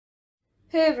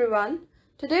Hey everyone,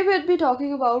 today we'll be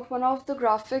talking about one of the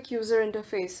graphic user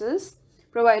interfaces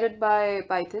provided by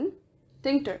Python,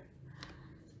 Tkinter.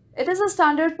 It is a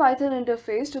standard Python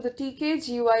interface to the Tk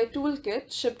GUI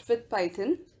toolkit shipped with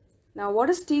Python. Now what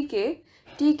is Tk?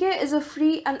 Tk is a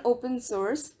free and open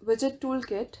source widget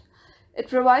toolkit. It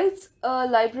provides a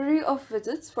library of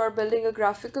widgets for building a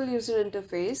graphical user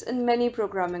interface in many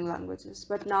programming languages.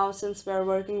 But now since we're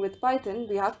working with Python,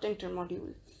 we have Tkinter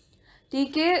module.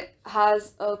 Tk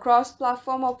has a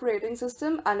cross-platform operating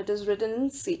system and it is written in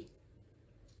C.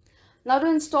 Now to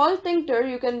install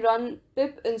Tkinter, you can run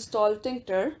pip install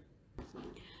Tkinter.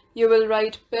 You will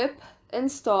write pip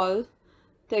install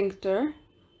Tkinter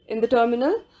in the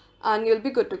terminal and you'll be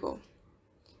good to go.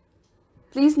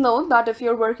 Please note that if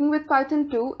you're working with Python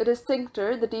 2, it is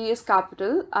Tkinter, the T is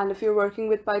capital, and if you're working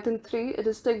with Python 3, it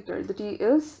is Tkinter, the T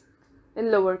is in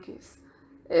lowercase.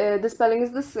 The spelling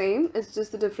is the same, it's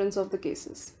just the difference of the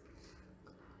cases.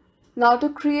 Now to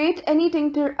create any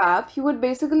Tkinter app, you would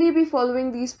basically be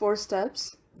following these 4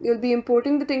 steps. You'll be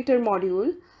importing the Tkinter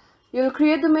module. You'll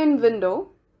create the main window.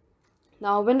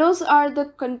 Now windows are the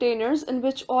containers in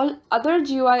which all other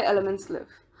GUI elements live.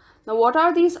 Now what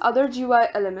are these other GUI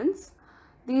elements?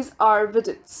 These are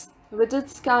widgets.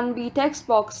 Widgets can be text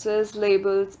boxes,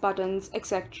 labels, buttons,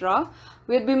 etc.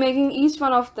 We'll be making each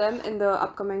one of them in the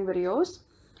upcoming videos.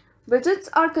 Widgets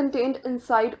are contained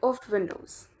inside of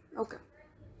windows. Okay.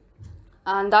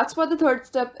 And that's what the third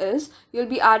step is. You'll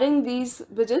be adding these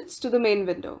widgets to the main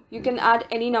window. You can add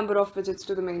any number of widgets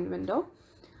to the main window.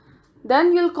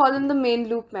 Then you'll call in the main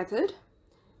loop method.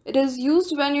 It is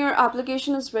used when your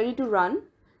application is ready to run.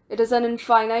 It is an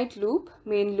infinite loop.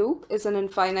 Main loop is an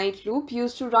infinite loop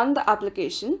used to run the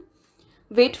application,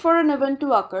 wait for an event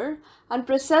to occur, and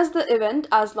process the event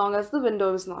as long as the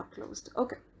window is not closed.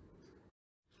 Okay.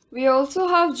 We also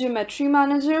have geometry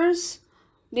managers,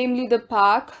 namely the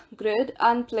pack, grid,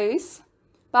 and place.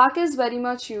 Pack is very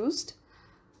much used,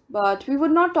 but we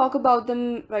would not talk about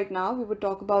them right now. We would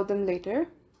talk about them later.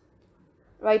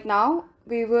 Right now,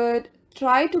 we would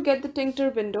try to get the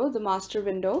Tkinter window, the master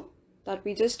window that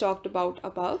we just talked about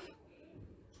above.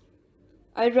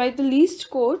 I'll write the least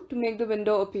code to make the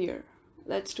window appear.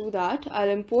 Let's do that. I'll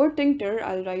import Tkinter.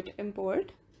 I'll write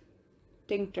import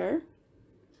Tkinter.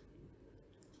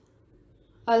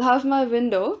 I'll have my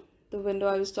window, the window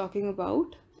I was talking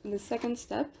about, in the second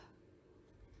step.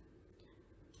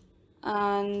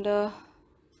 And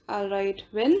I'll write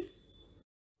win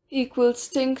equals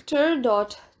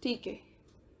tkinter.tk.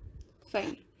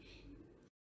 Fine.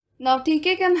 Now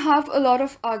Tk can have a lot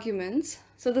of arguments.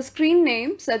 So the screen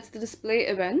name sets the display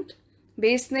event.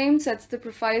 Base name sets the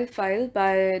profile file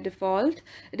by default.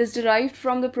 It is derived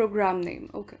from the program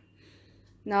name. Okay.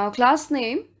 Now class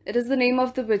name, it is the name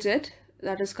of the widget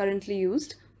that is currently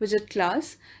used, widget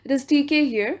class. It is Tk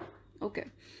here. Okay.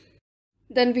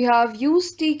 Then we have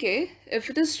use Tk.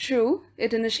 If it is true,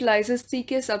 it initializes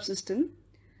Tk subsystem.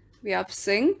 We have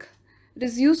sync. It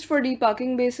is used for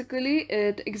debugging basically.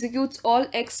 It executes all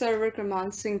X server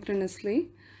commands synchronously.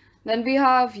 Then we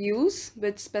have use,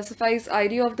 which specifies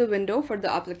ID of the window for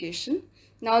the application.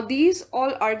 Now these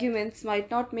all arguments might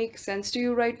not make sense to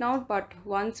you right now, but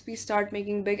once we start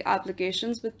making big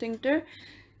applications with Tkinter,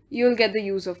 you'll get the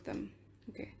use of them.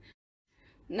 Okay.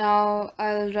 Now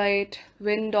I'll write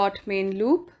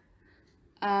win.mainLoop.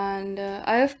 And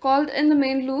I have called in the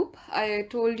main loop. I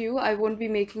told you I won't be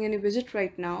making any widget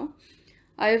right now.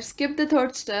 I have skipped the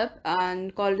third step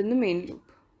and called in the main loop.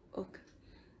 Okay.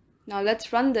 Now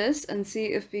let's run this and see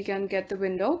if we can get the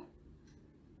window.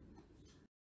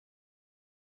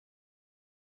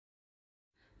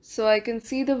 So I can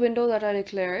see the window that I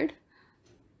declared.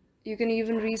 You can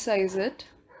even resize it.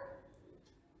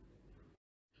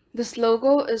 This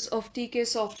logo is of Tk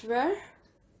software.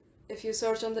 If you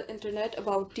search on the internet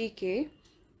about Tk,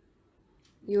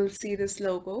 you'll see this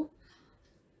logo.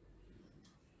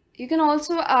 You can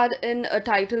also add in a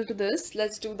title to this.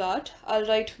 Let's do that. I'll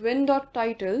write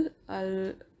win.title.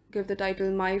 I'll give the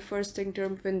title my first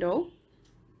Tkinter window.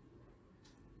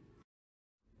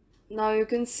 Now you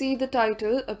can see the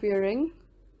title appearing.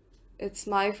 It's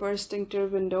my first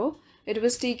Tkinter window. It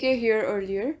was Tk here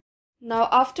earlier. Now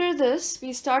after this,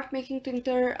 we start making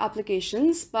Tkinter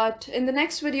applications, but in the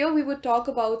next video, we would talk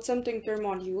about some Tkinter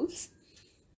modules.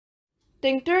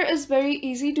 Tkinter is very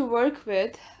easy to work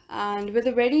with, and with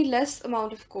a very less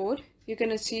amount of code, you can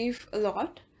achieve a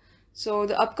lot. So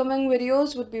the upcoming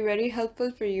videos would be very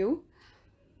helpful for you.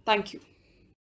 Thank you.